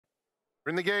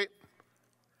In the gate.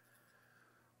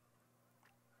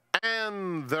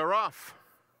 And they're off.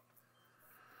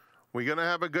 We're going to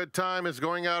have a good time is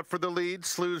going out for the lead.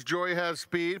 Slew's Joy has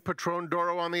speed. Patron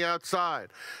Doro on the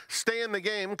outside. Stay in the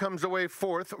game comes away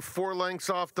fourth, 4 lengths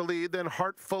off the lead. Then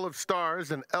Heart Full of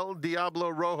Stars and El Diablo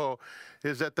Rojo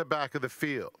is at the back of the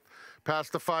field.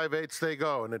 Past the 5/8 they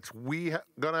go, and it's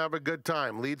gonna have a good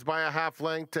time. Leads by a half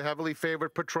length to heavily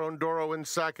favored Patron Doro in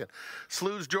second.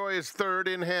 Slew's Joy is third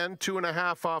in hand,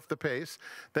 2.5 off the pace.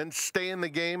 Then Stay in the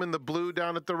Game in the blue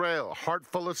down at the rail. Heart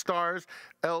Full of Stars,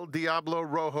 El Diablo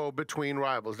Rojo between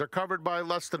rivals. They're covered by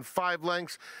less than 5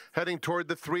 lengths, heading toward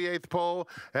the 3/8 pole,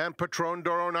 and Patron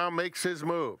Doro now makes his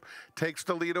move. Takes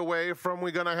the lead away from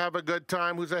We're Gonna Have a Good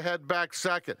Time, who's ahead back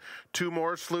second. 2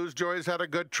 more. Slew's Joy's had a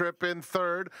good trip in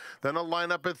third. Then a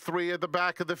lineup at 3 at the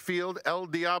back of the field. El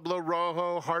Diablo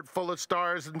Rojo, Heart Full of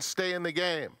Stars, and Stay in the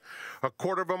Game. A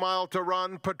 1/4 mile to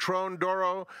run. Patron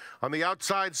Doro on the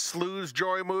outside. Slew's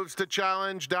Joy moves to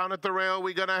challenge. Down at the rail,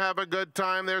 We're Gonna Have a Good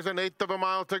Time. There's an 1/8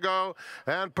 mile to go,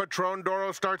 and Patron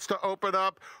Doro starts to open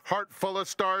up. Heart Full of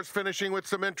Stars finishing with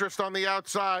some interest on the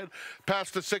outside.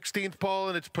 Past the 16th pole,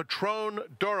 and it's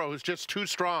Patron Doro who's just too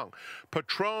strong.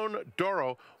 Patron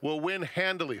Doro will win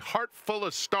handily. Heart Full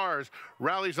of Stars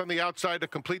rallies on the outside to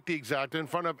complete the exacta in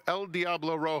front of El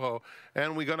Diablo Rojo,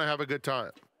 and We're Gonna Have a Good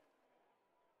Time.